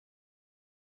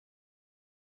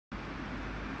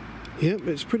Yep,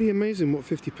 it's pretty amazing what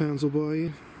 £50 will buy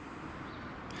you.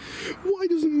 Why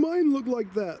doesn't mine look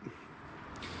like that?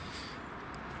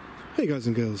 Hey guys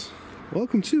and girls,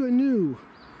 welcome to a new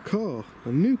car.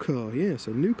 Yes,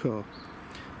 a new car.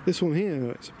 This one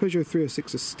here, it's a Peugeot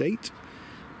 306 Estate,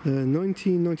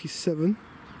 1997,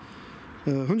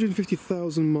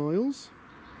 150,000 miles,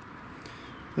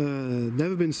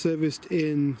 never been serviced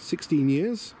in 16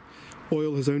 years.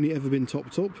 Oil has only ever been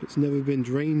topped up, it's never been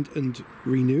drained and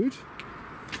renewed.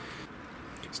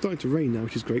 It's starting to rain now,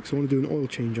 which is great, so I want to do an oil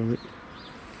change on it.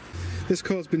 This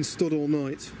car's been stood all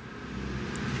night,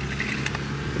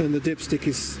 and the dipstick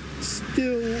is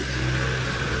still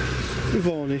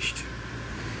varnished,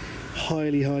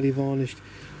 highly varnished.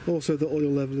 Also the oil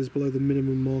level is below the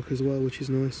minimum mark as well, which is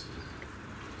nice.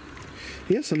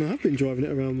 Yes, and I have been driving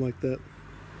it around like that,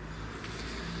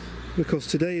 because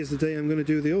today is the day I'm going to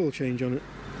do the oil change on it.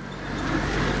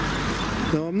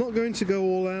 Now I'm not going to go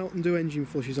all out and do engine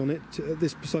flushes on it at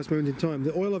this precise moment in time.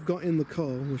 The oil I've got in the car,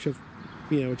 which I've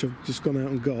just gone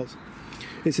out and got,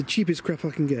 it's the cheapest crap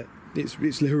I can get.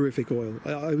 It's horrific oil.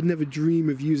 I would never dream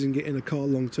of using it in a car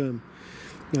long term.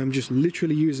 I'm just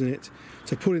literally using it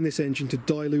to put in this engine to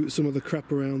dilute some of the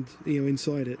crap around,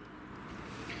 inside it.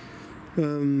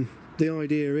 The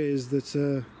idea is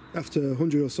that after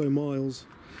 100 or so miles,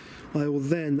 I will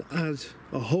then add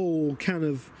a whole can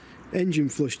of engine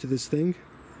flush to this thing,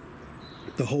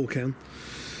 the whole can,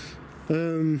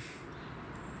 run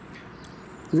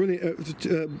it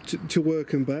to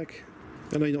work and back.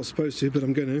 I know you're not supposed to, but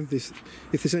I'm going to.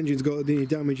 If this engine's got any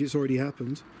damage, it's already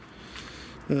happened.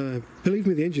 Believe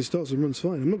me, the engine starts and runs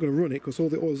fine. I'm not going to run it because all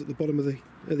the oil's at the bottom of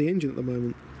the engine at the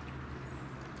moment.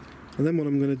 And then what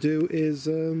I'm going to do is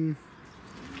I'm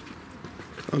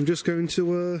just going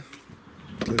to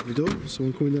close the door,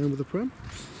 someone coming down with a pram,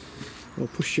 or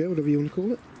pushchair, whatever you want to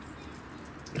call it.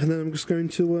 And then I'm just going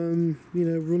to run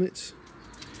it,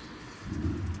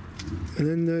 and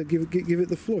then give it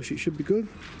the flush. It should be good.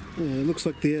 Yeah, it looks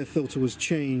like the air filter was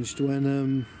changed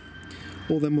when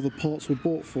all them other parts were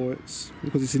bought for it,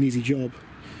 because it's an easy job.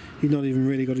 You've not even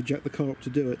really got to jack the car up to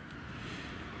do it.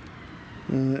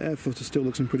 Air filter still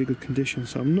looks in pretty good condition,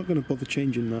 so I'm not going to bother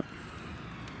changing that.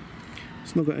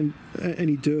 It's not got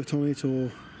any dirt on it,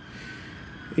 or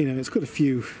it's got a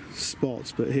few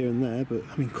spots, but here and there. But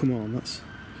I mean, come on, that's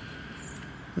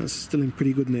still in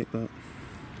pretty good nick, that.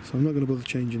 So I'm not going to bother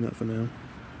changing that for now.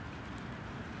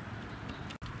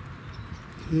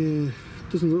 Yeah,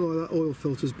 doesn't look like that oil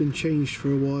filter's been changed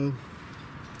for a while.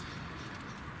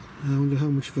 I wonder how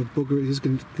much of a bugger it is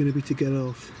going to be to get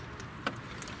off.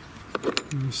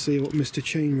 Let's see what Mr.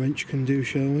 Chain Wrench can do,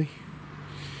 shall we?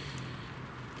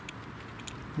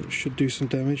 It should do some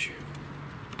damage.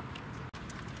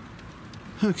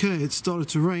 Okay, it started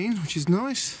to rain, which is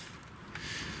nice.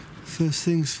 First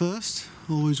things first,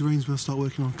 always rains when I start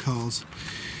working on cars.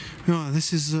 Right,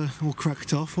 this is all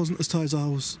cracked off, wasn't as tight as I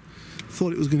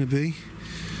thought it was going to be.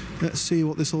 Let's see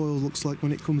what this oil looks like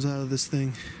when it comes out of this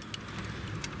thing.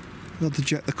 I'll have to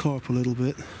jack the car up a little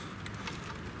bit.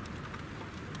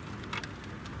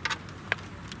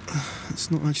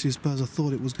 It's not actually as bad as I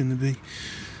thought it was going to be.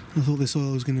 I thought this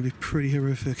oil was going to be pretty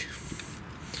horrific.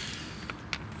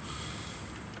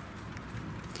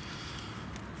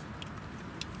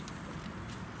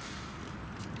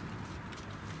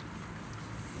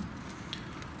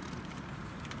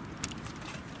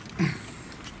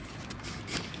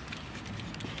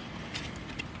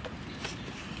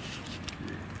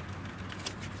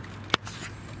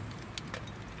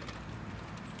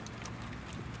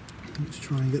 Let's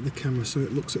try and get the camera so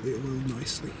it looks at the oil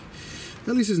nicely.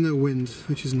 At least there's no wind,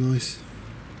 which is nice.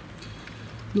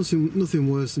 Nothing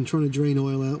worse than trying to drain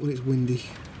oil out when it's windy.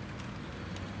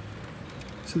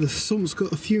 So the sump's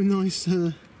got a few nice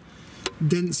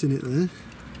dents in it there.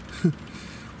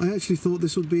 I actually thought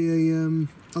this would be a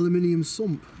aluminium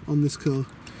sump on this car,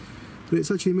 but it's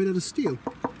actually made out of steel,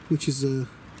 which is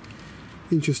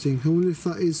interesting. I wonder if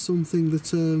that is something that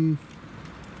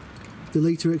the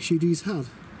later XUDs had.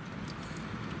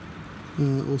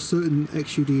 Or certain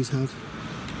XUDs had.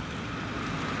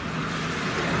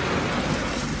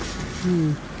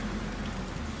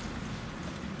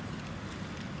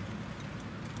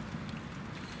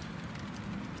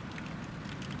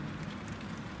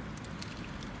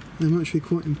 I'm actually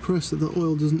quite impressed that the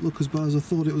oil doesn't look as bad as I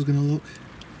thought it was going to look.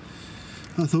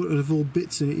 I thought it would have all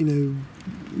bits in it,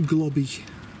 globby,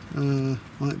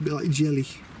 like jelly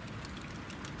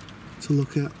to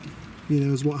look at.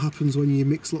 Is what happens when you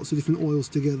mix lots of different oils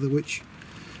together, which,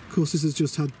 of course, this has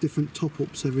just had different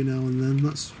top-ups every now and then.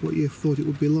 That's what you thought it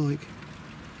would be like.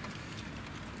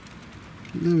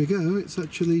 There we go, it's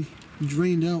actually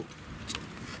drained out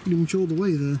pretty much all the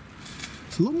way there.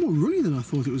 It's a lot more runny than I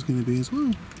thought it was going to be as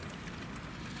well.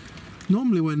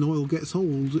 Normally when oil gets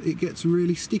old it gets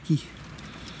really sticky,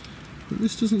 but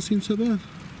this doesn't seem so bad.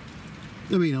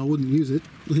 I mean, I wouldn't use it,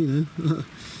 you know.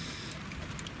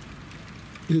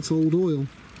 It's old oil.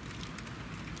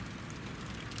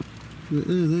 But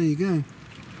there you go.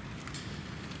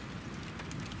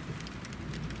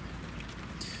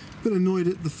 Bit annoyed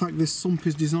at the fact this sump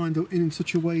is designed in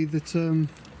such a way that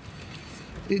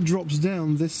it drops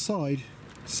down this side,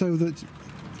 so that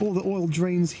all the oil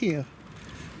drains here.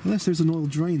 Unless there's an oil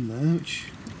drain there, which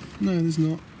no, there's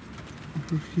not.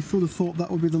 You would have thought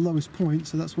that would be the lowest point,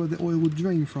 so that's where the oil would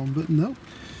drain from, but no.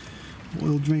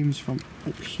 Oil drains from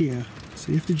up here,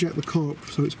 so you have to jack the car up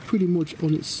so it's pretty much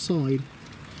on its side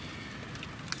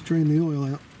to drain the oil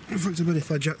out. In fact, I bet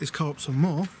if I jack this car up some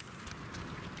more,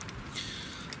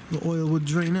 the oil would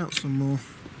drain out some more.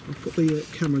 I'll put the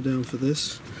camera down for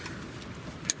this.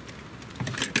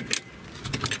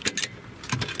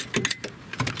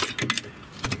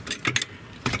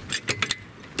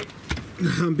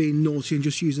 I'm being naughty and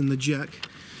just using the jack,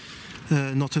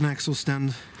 not an axle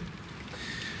stand.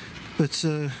 But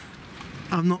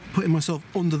I'm not putting myself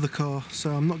under the car,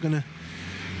 so I'm not gonna,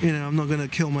 you know, I'm not gonna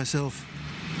kill myself.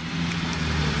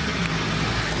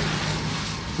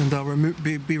 And I'll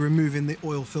be removing the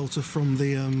oil filter from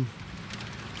the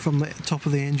top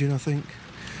of the engine, I think.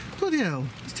 Bloody hell,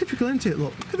 it's typical, isn't it?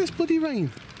 Look at this bloody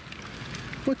rain.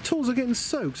 My tools are getting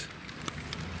soaked.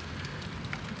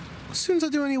 As soon as I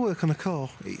do any work on a car,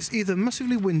 it's either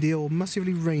massively windy or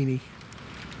massively rainy.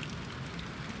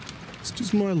 It's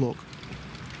just my luck.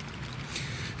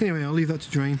 Anyway, I'll leave that to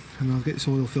drain and I'll get this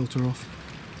oil filter off.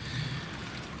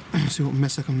 See what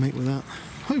mess I can make with that.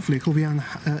 Hopefully it will be on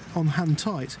hand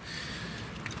tight.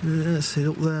 Let's see,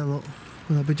 up there, look.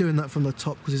 Well, I'll be doing that from the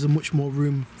top because there's much more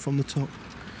room from the top.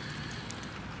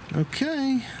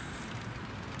 Okay.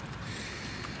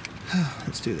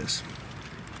 Let's do this.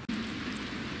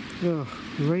 Oh,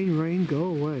 rain, rain, go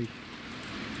away.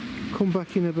 Come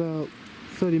back in about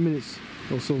 30 minutes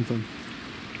or something.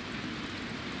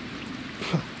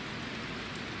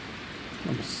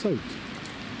 I'm soaked.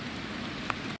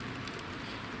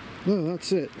 Well,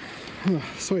 that's it.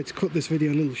 Sorry to cut this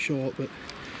video a little short, but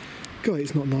God,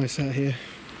 it's not nice out here.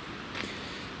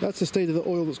 That's the state of the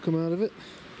oil that's come out of it.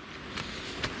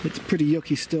 It's pretty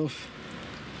yucky stuff.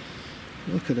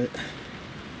 Look at it.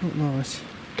 Not nice.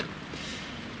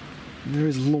 And there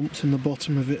is lumps in the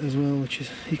bottom of it as well, which is,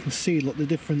 you can see, look, the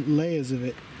different layers of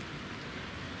it.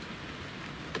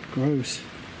 Gross.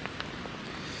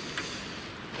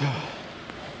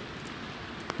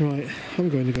 Right, I'm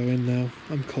going to go in now.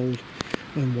 I'm cold,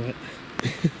 I'm wet.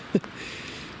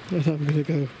 And I'm going to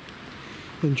go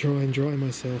and try and dry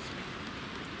myself.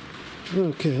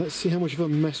 Okay, let's see how much of a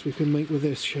mess we can make with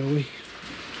this, shall we?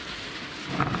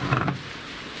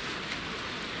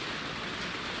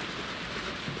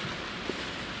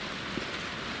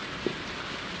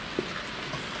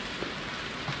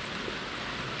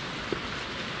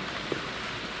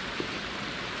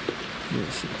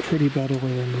 It's pretty bad oil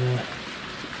in there.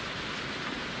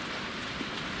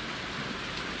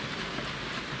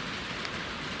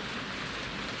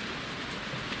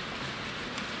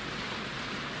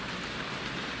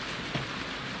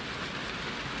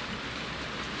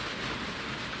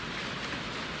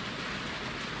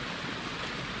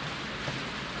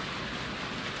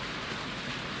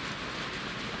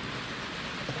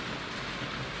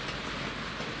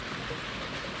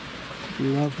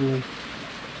 Lovely.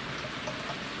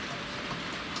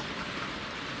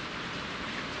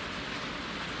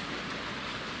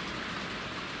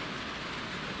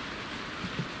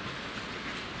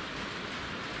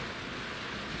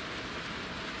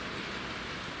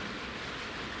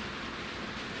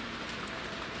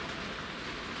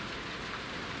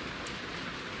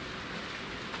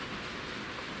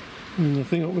 And I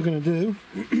think what we're going to do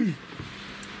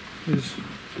is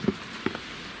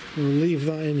we'll leave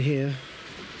that in here.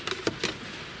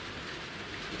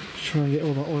 Try and get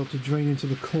all that oil to drain into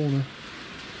the corner.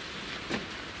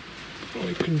 Or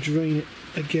you can drain it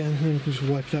again and you can just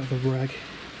wipe it out with a rag.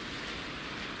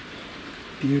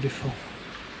 Beautiful.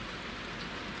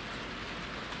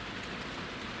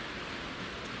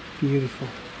 Beautiful.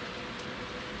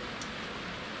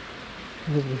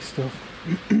 Lovely stuff.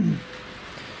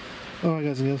 Alright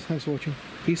guys and girls, thanks for watching.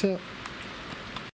 Peace out.